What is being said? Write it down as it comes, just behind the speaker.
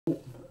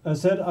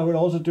as said, I will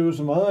also do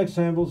some other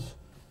examples.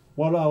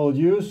 What I will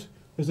use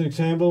is an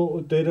example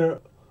with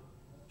data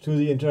to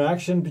the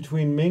interaction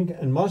between mink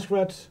and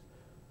muskrats.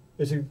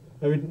 It's a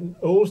very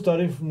old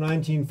study from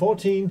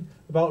 1914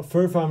 about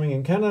fur farming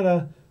in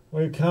Canada,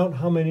 where you count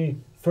how many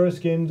fur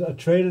skins are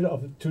traded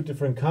of two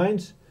different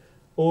kinds,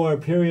 or a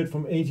period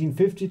from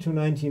 1850 to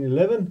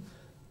 1911.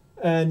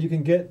 And you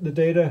can get the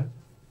data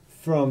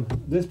from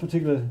this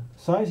particular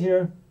site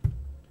here.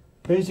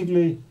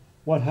 Basically,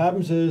 what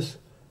happens is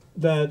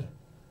that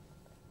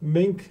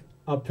mink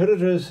are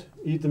predators,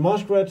 eat the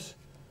muskrats.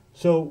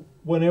 So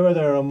whenever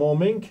there are more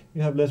mink,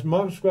 you have less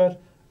muskrat.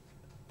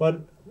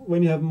 But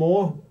when you have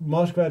more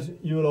muskrats,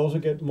 you will also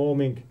get more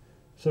mink.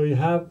 So you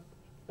have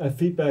a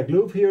feedback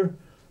loop here.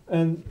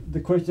 And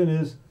the question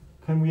is,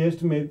 can we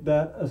estimate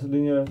that as a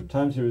linear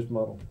time series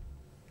model?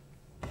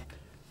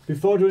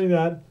 Before doing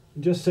that,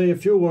 just say a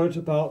few words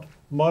about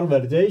model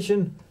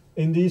validation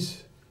in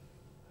these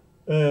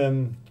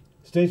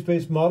state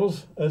space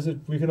models, as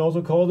we can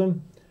also call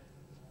them.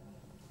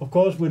 Of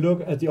course, we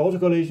look at the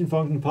autocorrelation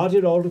function,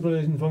 partial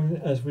autocorrelation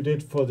function, as we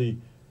did for the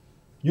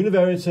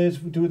univariate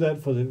states. We do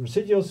that for the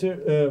residual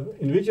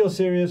individual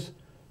series.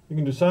 You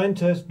can do sign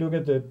tests, look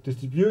at the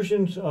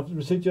distributions of the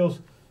residuals.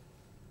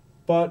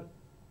 But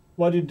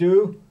what you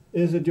do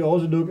is that you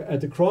also look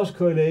at the cross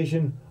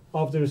correlation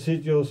of the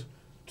residuals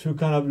to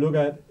kind of look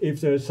at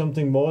if there is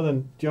something more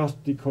than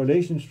just the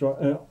correlation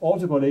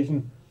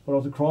autocorrelation, but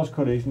also cross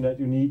correlation that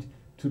you need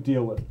to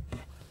deal with.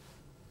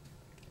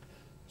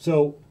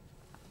 So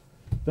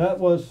that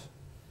was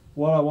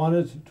what I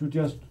wanted to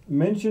just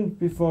mention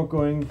before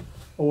going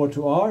over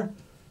to R.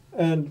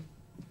 And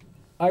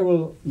I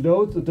will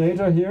load the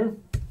data here,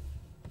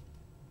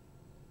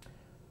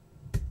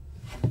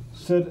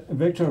 set a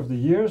vector of the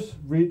years,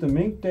 read the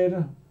mink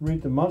data,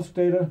 read the musk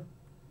data.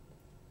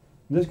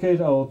 In this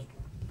case, I will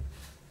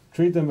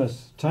treat them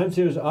as time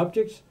series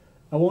objects.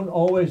 I won't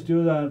always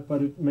do that,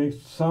 but it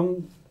makes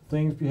some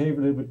things behave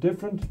a little bit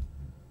different.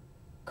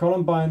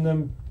 Column bind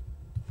them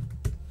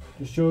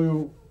to show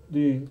you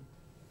the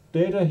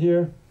data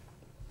here.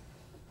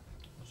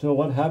 So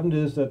what happened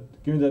is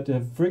that, given that they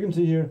have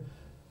frequency here,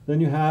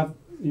 then you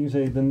can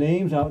say the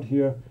names out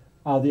here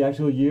are the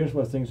actual years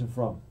where things are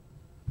from.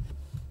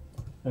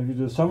 And if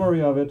you do a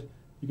summary of it,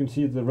 you can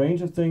see the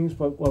range of things,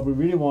 but what we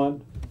really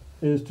want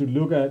is to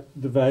look at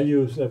the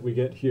values that we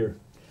get here.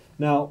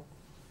 Now,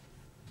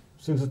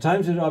 since the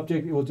time series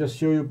object, it will just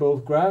show you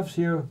both graphs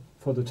here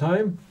for the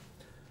time.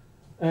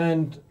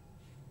 And,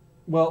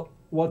 well,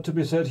 what to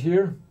be said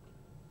here?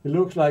 It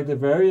looks like the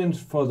variance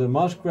for the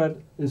muskrat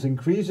is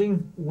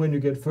increasing when you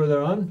get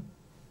further on,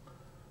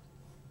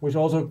 which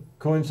also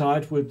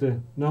coincides with the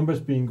numbers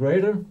being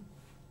greater.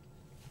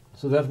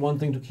 So that's one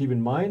thing to keep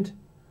in mind.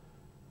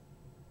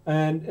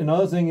 And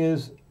another thing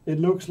is, it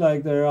looks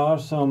like there are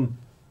some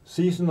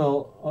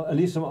seasonal, or at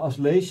least some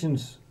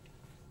oscillations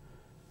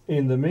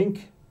in the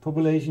mink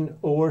population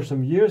over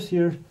some years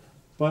here,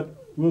 but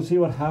we'll see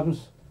what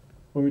happens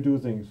when we do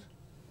things.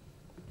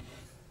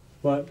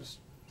 But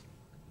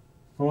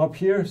from up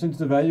here, since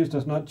the values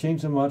does not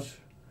change so much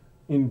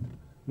in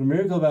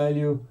numerical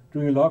value,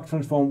 doing a log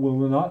transform will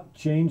not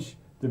change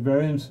the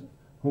variance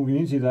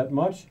homogeneity that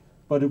much,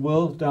 but it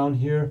will down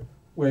here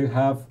where you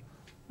have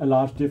a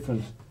large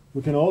difference.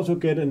 We can also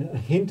get a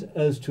hint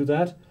as to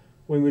that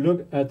when we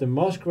look at the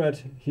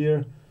muskrat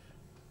here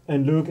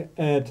and look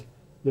at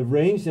the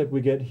range that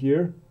we get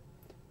here.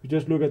 We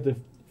just look at the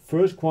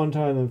first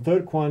quantile and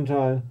third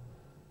quantile,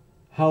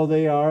 how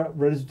they are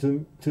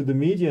relative to the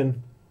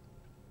median.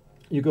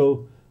 You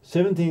go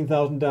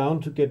 17,000 down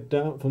to get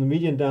down from the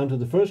median down to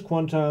the first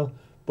quantile,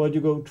 but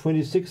you go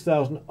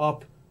 26,000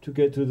 up to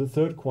get to the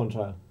third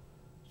quantile.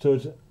 So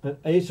it's an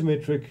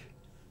asymmetric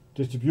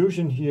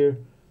distribution here,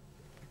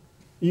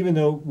 even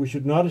though we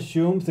should not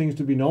assume things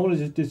to be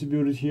normally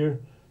distributed here,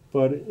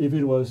 but if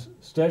it was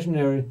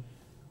stationary,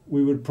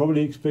 we would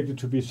probably expect it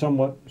to be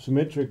somewhat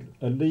symmetric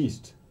at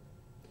least.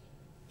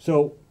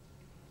 So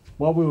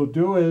what we will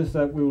do is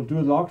that we will do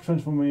a log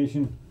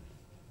transformation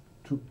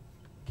to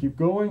keep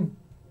going,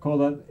 call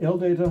that L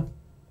data,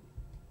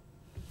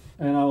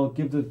 and I will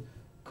give the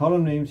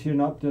column names here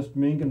not just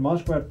mink and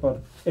muskrat,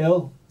 but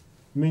L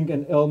mink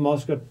and L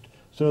muskrat,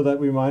 so that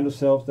we remind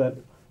ourselves that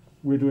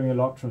we're doing a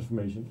log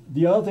transformation.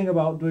 The other thing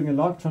about doing a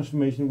log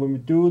transformation when we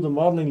do the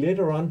modeling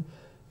later on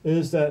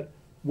is that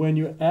when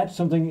you add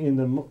something in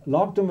the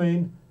log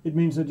domain, it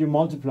means that you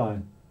multiply.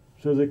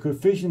 So the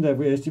coefficient that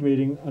we're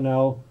estimating are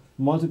now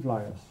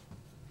multipliers.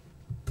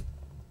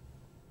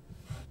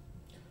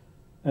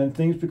 And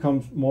things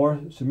become more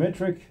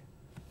symmetric.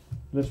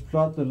 Let's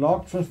plot the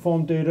log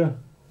transform data.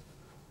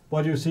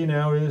 What you see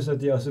now is that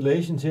the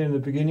oscillations here in the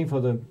beginning for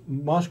the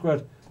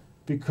muskrat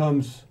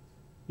becomes,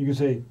 you can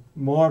say,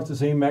 more of the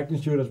same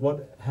magnitude as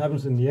what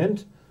happens in the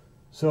end.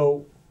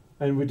 So,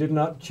 and we did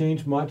not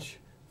change much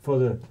for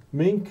the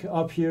mink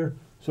up here.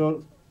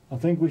 So I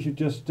think we should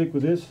just stick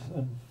with this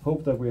and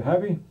hope that we're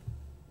happy.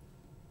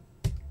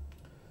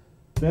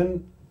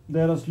 Then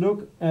let us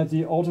look at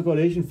the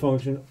autocorrelation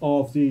function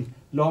of the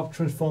log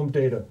transform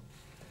data.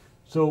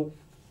 So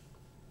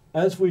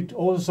as we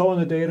also saw in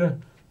the data,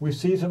 we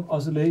see some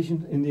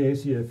oscillation in the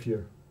ACF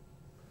here.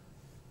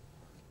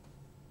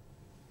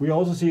 We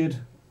also see it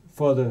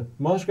for the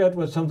muskrat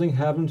where something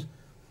happens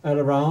at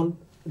around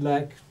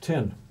lag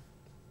 10.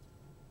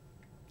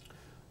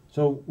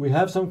 So we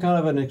have some kind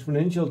of an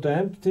exponential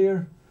damp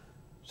here.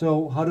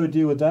 So how do we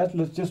deal with that?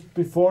 Let's just,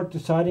 before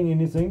deciding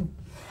anything,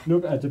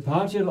 look at the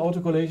partial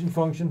autocorrelation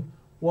function.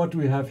 What do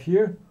we have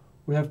here?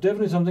 We have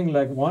definitely something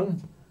like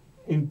 1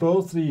 in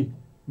both the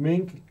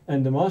mink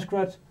and the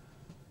muskrat.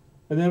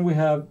 And then we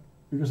have,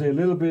 you can say, a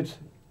little bit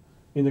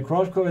in the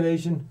cross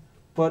correlation,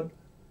 but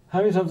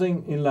having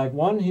something in lag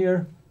 1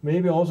 here,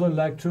 maybe also in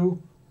lag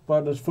 2,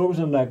 but let's focus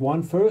on lag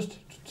 1 first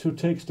to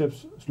take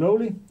steps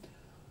slowly.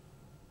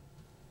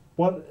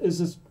 What is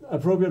this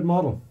appropriate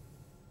model?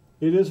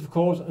 It is, of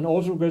course, an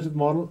autoregressive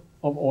model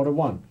of order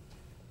 1.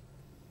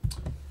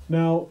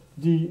 Now,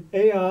 the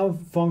AR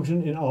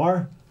function in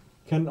R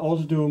can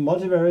also do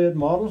multivariate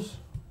models.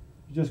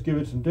 You just give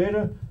it some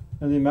data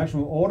and the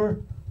maximum order,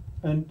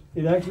 and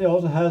it actually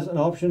also has an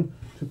option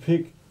to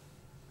pick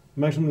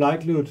maximum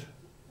likelihood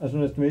as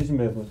an estimation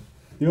method.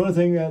 The only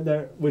thing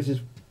there, which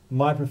is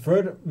my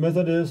preferred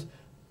method, is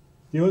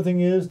the only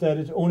thing is that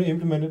it's only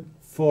implemented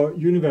for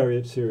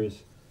univariate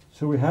series.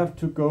 So we have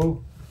to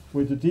go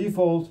with the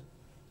default.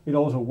 It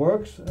also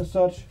works as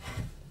such.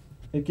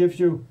 It gives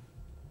you,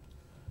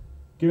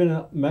 given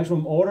a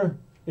maximum order,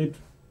 it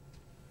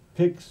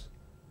picks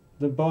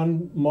the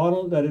bond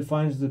model that it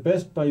finds the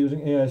best by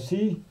using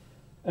AIC,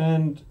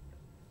 and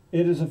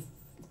it is a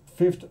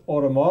fifth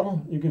order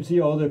model. You can see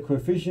all the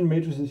coefficient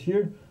matrices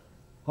here.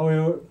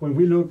 However, when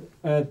we look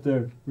at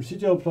the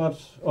residual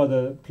plots or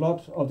the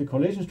plot of the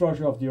correlation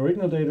structure of the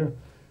original data,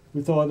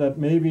 we thought that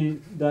maybe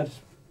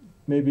that's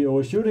maybe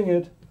overshooting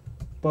it,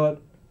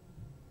 but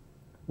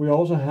we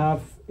also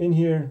have in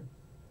here,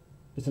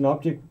 it's an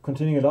object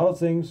containing a lot of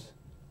things.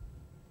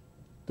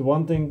 The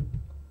one thing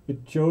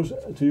it chose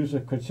to use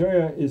as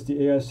criteria is the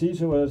AIC,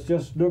 so let's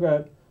just look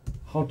at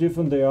how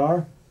different they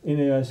are in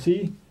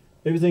AIC.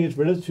 Everything is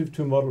relative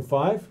to model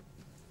 5,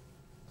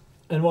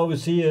 and what we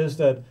see is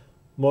that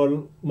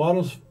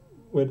models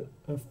with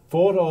a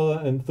fourth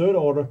order and third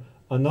order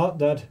are not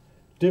that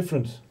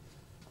different.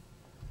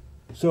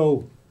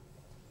 So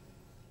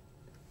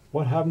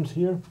what happens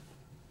here?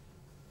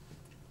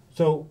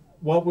 So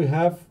what we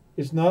have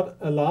is not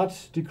a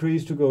large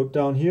decrease to go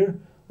down here.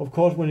 Of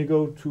course, when you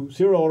go to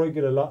zero order, you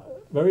get a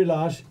very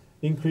large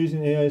increase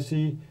in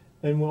AIC,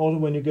 and also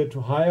when you get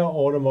to higher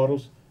order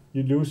models,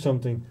 you lose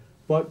something.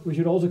 But we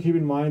should also keep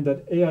in mind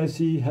that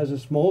AIC has a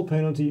small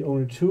penalty,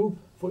 only 2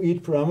 for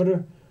each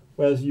parameter,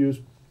 whereas you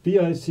use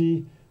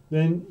BIC,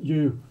 then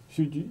you're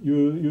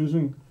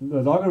using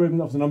the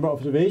logarithm of the number of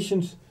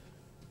observations,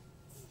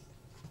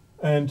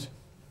 and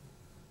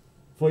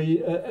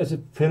as a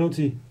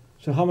penalty.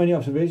 So how many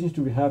observations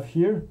do we have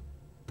here?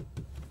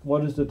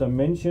 What is the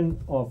dimension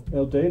of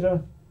L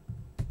data?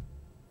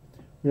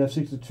 We have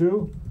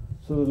 62,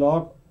 so the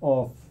log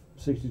of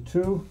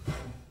 62,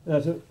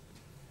 that's a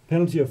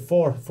penalty of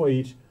 4 for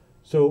each.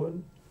 So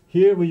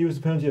here we use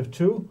the penalty of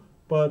 2,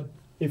 but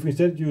if we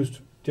instead used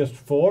just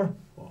 4,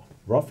 or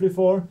roughly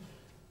 4,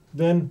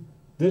 then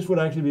this would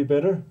actually be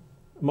better,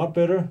 much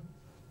better,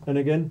 and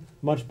again,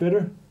 much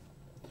better.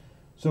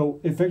 So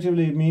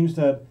effectively it means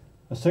that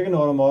a second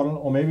order model,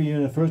 or maybe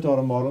even a first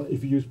order model,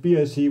 if you use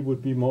BIC,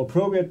 would be more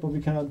appropriate, but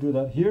we cannot do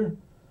that here.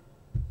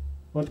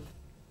 But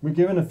we're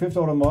given a fifth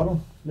order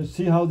model. Let's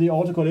see how the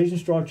autocorrelation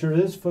structure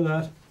is for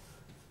that.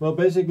 Well,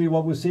 basically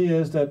what we see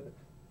is that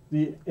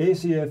the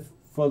ACF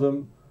for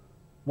the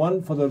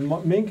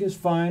mink is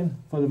fine,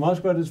 for the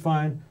muskrat is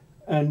fine,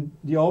 and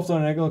the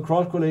off-diagonal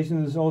cross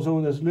correlation is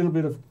also, there's a little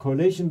bit of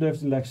correlation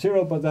depth in lag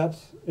 0, but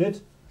that's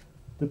it.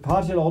 The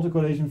partial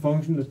autocorrelation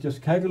function is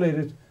just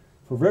calculated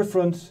for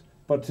reference,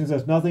 but since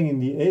there's nothing in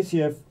the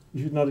ACF,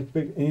 you should not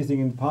expect anything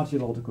in the partial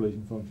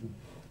autocorrelation function.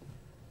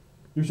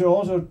 You should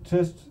also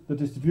test the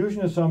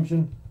distribution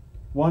assumption.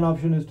 One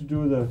option is to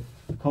do the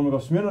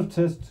Kolmogorov-Smirnov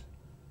test,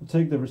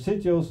 take the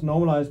residuals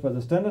normalized by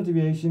the standard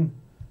deviation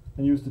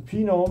and use the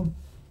p-norm.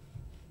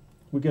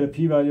 We get a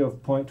p-value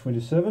of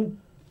 0.27,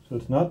 so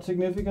it's not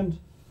significant.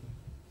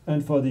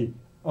 And for the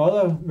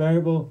other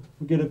variable,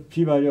 we get a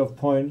p-value of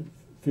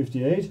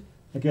 0.58.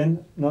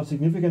 Again, not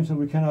significant, so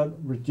we cannot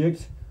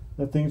reject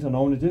that things are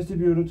normally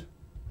distributed.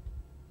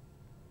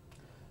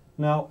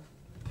 Now,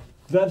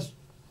 that's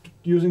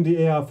using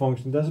the AR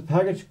function. There's a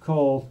package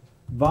called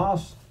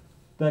VARS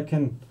that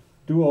can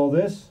do all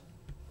this.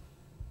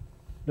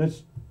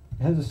 It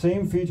has the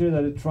same feature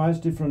that it tries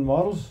different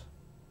models.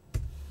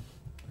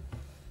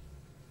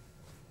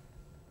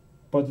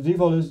 But the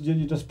default is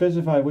you just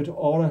specify which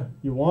order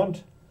you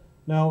want.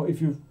 Now,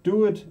 if you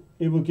do it,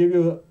 it will give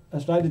you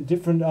a slightly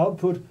different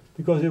output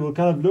because it will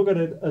kind of look at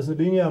it as a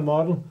linear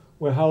model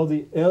where how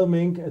the L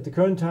mink at the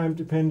current time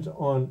depends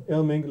on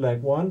L mink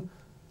lag 1,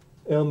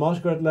 L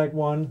muskrat lag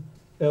 1,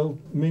 L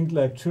mink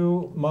lag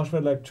 2,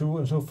 muskrat lag 2,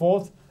 and so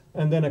forth.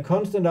 And then a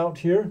constant out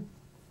here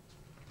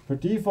per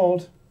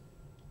default.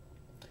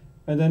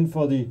 And then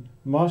for the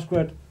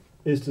muskrat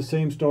is the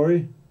same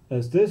story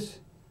as this.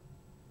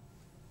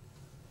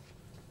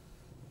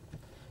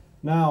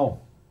 Now,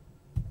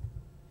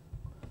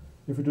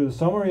 if we do the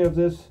summary of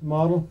this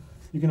model,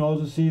 you can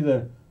also see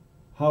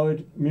how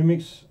it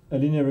mimics a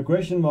linear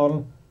regression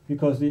model,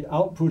 because the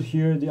output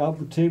here, the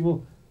output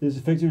table, is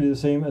effectively the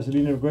same as a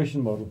linear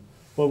regression model.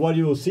 But what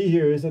you will see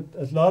here is that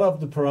a lot of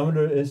the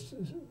parameters is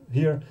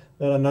here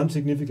that are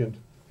non-significant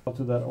up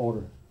to that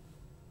order.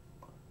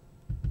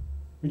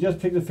 We just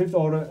picked the fifth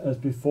order as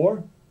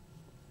before.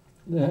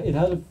 It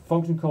has a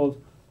function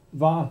called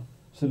var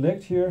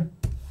select here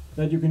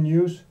that you can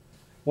use.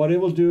 What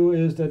it will do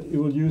is that it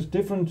will use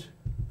different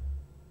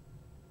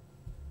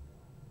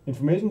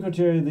information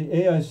criteria. The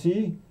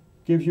AIC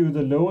gives you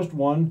the lowest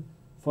one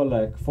for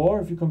lag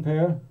 4 if you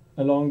compare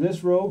along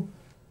this row.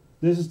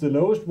 This is the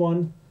lowest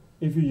one.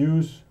 If you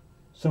use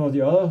some of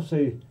the other,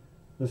 say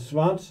the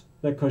SWAT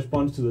that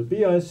corresponds to the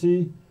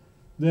BIC,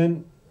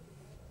 then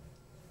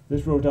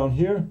this row down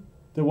here,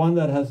 the one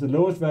that has the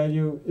lowest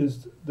value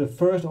is the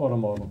first order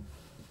model.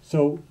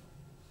 So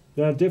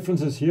there are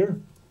differences here.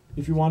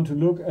 If you want to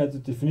look at the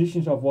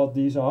definitions of what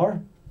these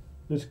are,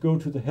 let's go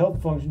to the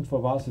help function for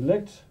var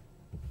select.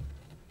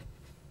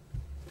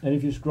 And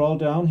if you scroll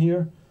down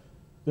here,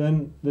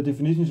 then the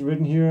definition is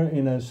written here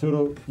in a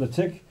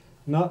pseudo-LaTeX.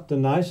 Not the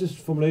nicest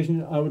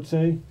formulation, I would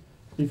say.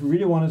 If you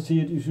really want to see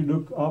it, you should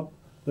look up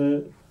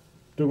the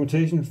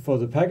documentation for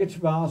the package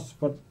vars,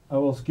 but I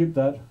will skip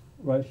that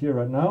right here,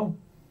 right now.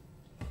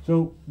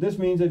 So this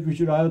means that we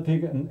should either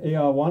pick an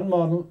AR1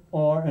 model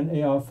or an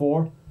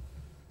AR4.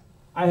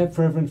 I have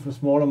preference for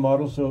smaller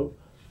models, so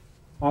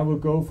I will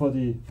go for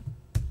the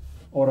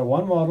order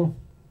 1 model.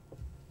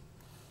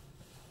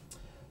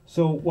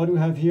 So what we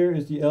have here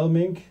is the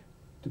LMINC,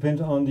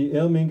 depends on the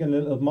LMINC and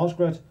L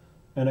muskrat,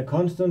 and a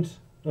constant.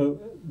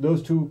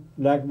 Those two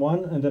lag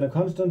 1 and then a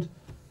constant.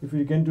 If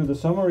we again do the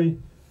summary,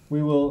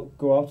 we will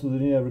go up to the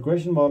linear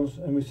regression models,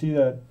 and we see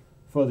that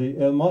for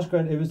the L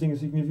muskrat everything is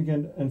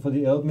significant, and for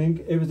the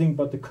LMINC everything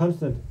but the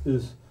constant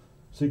is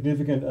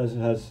significant, as it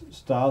has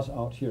stars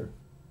out here.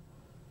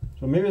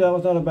 So maybe that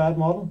was not a bad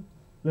model.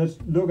 Let's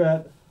look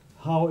at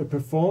how it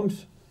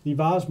performs. The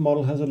VARS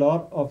model has a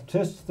lot of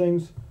test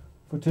things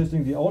for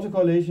testing the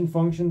autocorrelation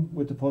function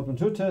with the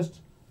Portman-2 test.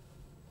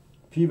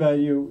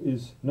 P-value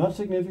is not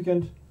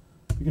significant.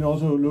 You can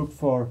also look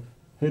for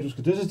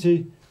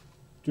heteroscedasticity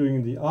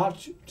during the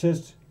ARCH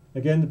test.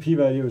 Again, the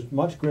p-value is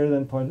much greater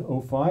than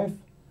 0.05.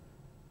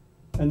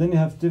 And then you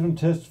have different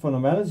tests for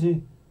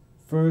normality.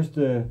 First,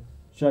 the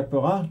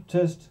Jacques-Perrin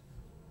test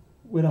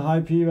with a high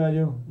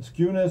p-value,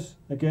 skewness,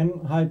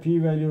 again, high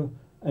p-value,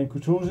 and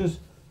kurtosis.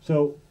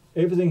 So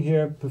everything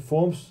here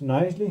performs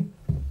nicely.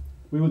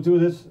 We will do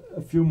this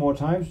a few more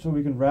times so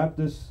we can wrap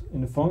this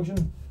in a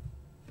function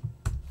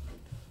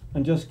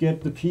and just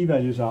get the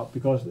p-values out,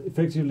 because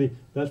effectively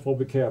that's what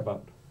we care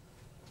about.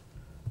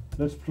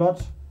 Let's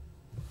plot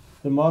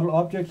the model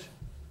object.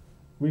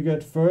 We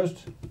get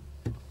first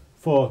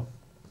for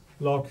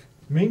log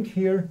minc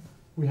here,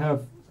 we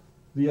have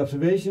the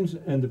observations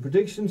and the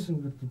predictions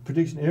and the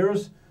prediction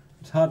errors.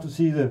 It's hard to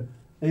see the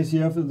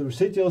ACF of the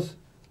residuals,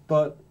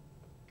 but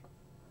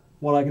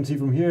what I can see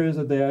from here is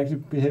that they are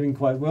actually behaving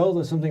quite well.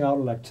 There's something out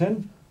of like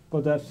 10,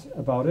 but that's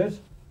about it.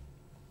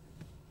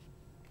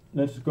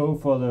 Let's go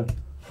for the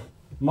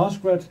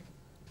muskrat.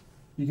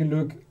 You can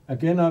look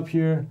again up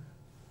here,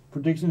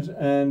 predictions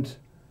and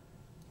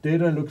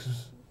data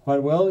looks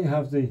quite well. You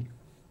have the,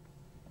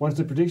 once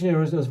the prediction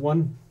errors, there's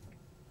one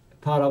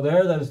part out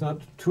there that is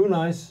not too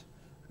nice,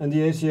 and the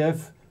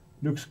ACF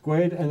looks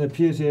great, and the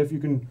PACF you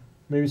can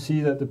maybe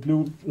see that the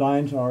blue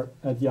lines are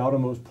at the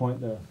outermost point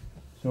there.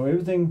 So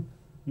everything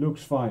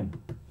looks fine.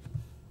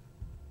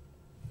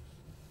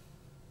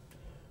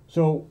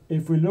 So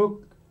if we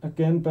look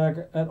again back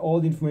at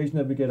all the information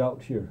that we get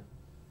out here,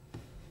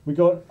 we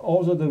got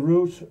also the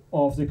roots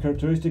of the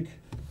characteristic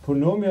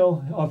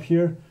polynomial up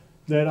here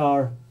that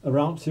are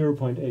around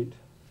 0.8.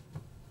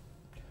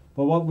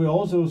 But what we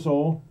also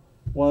saw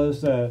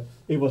was that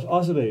it was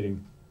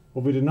oscillating,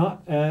 but we did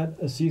not add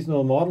a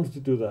seasonal model to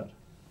do that.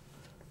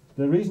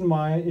 The reason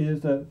why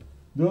is that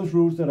those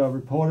roots that are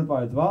reported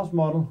by the VARS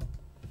model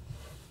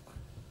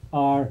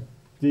are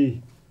the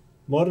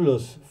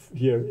modulus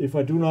here. If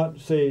I do not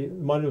say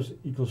modulus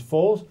equals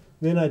false,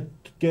 then I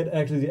get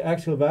actually the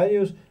actual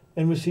values,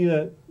 and we see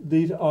that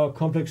these are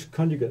complex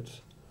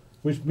conjugates,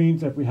 which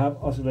means that we have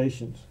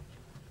oscillations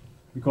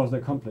because they're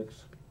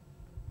complex.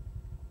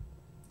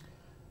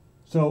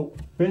 So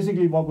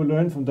basically what we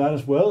learned from that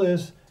as well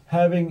is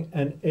having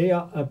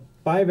a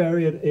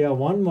bivariate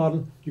AR1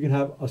 model, you can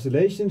have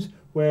oscillations,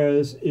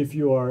 whereas if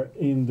you are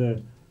in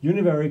the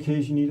univariate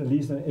case, you need at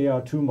least an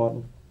AR2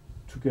 model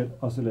to get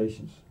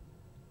oscillations.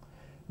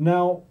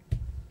 Now,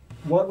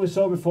 what we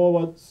saw before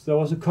was there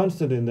was a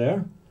constant in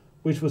there,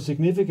 which was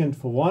significant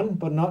for one,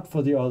 but not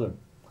for the other.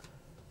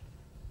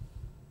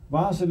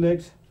 var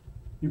select,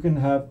 you can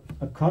have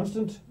a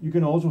constant, you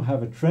can also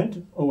have a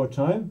trend over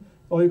time,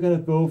 or you can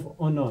have both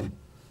or none.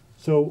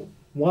 So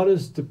what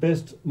is the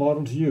best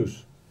model to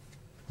use?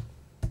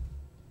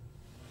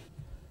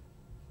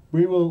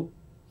 We will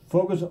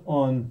focus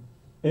on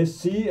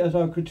SC as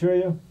our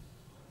criteria.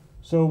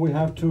 So we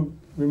have to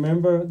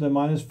remember the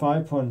minus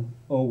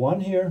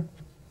 5.01 here.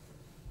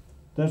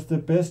 That's the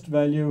best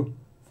value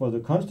for the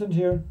constant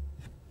here.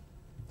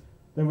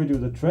 Then we do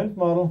the trend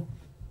model.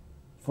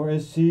 For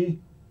SC,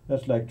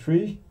 that's like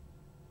 3.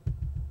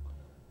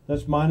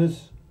 That's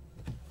minus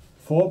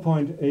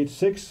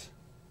 4.86.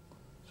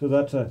 So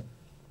that's a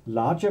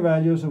larger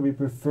value, so we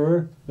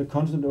prefer the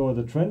constant over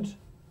the trend.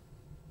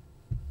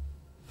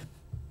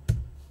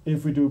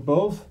 If we do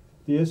both,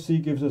 the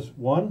SC gives us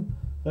 1.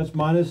 That's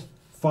minus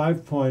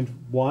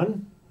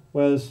 5.1,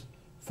 whereas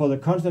for the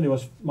constant it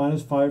was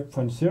minus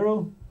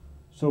 5.0.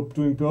 So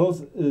doing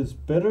both is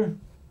better.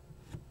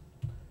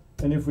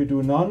 And if we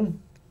do none,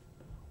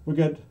 we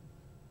get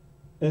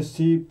SC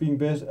being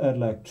best at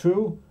like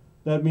 2.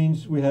 That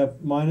means we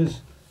have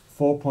minus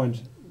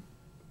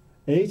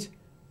 4.8,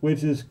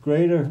 which is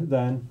greater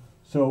than.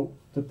 So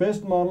the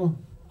best model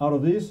out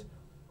of these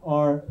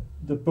are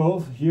the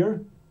both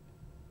here.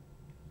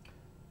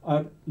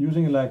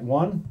 Using a lag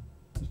 1,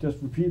 let's just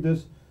repeat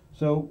this.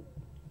 So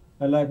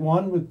a lag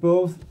 1 with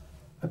both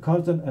a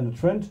constant and a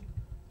trend.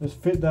 Let's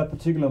fit that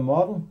particular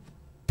model.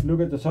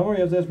 Look at the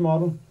summary of this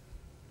model.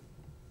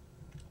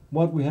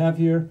 What we have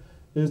here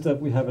is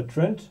that we have a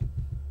trend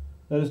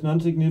that is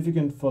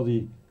non-significant for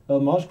the L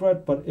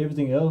muskrat, but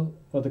everything else,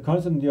 but the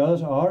constant and the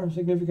others are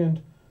significant.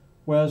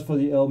 Whereas for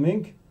the L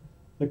mink,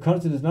 the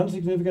constant is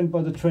non-significant,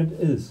 but the trend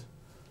is.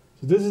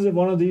 So this is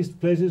one of these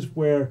places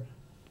where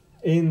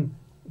in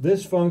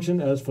this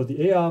function, as for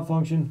the AR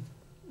function,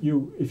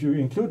 if you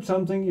include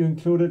something, you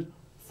include it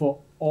for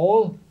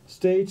all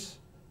states.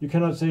 You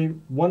cannot say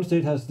one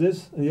state has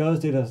this and the other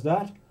state has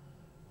that.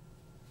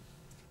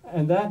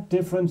 And that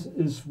difference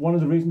is one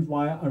of the reasons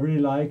why I really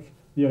like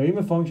the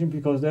ARMA function,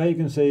 because there you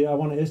can say I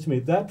want to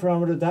estimate that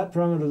parameter, that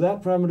parameter,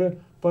 that parameter,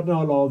 but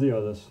not all the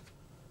others.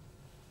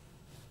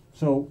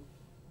 So,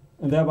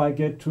 and thereby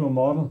get to a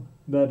model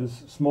that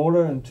is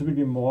smaller and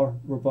typically more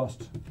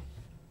robust.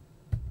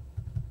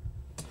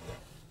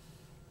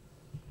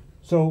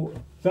 So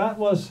that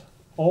was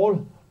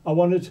all I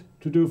wanted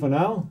to do for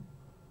now.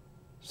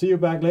 See you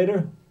back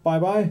later. Bye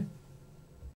bye.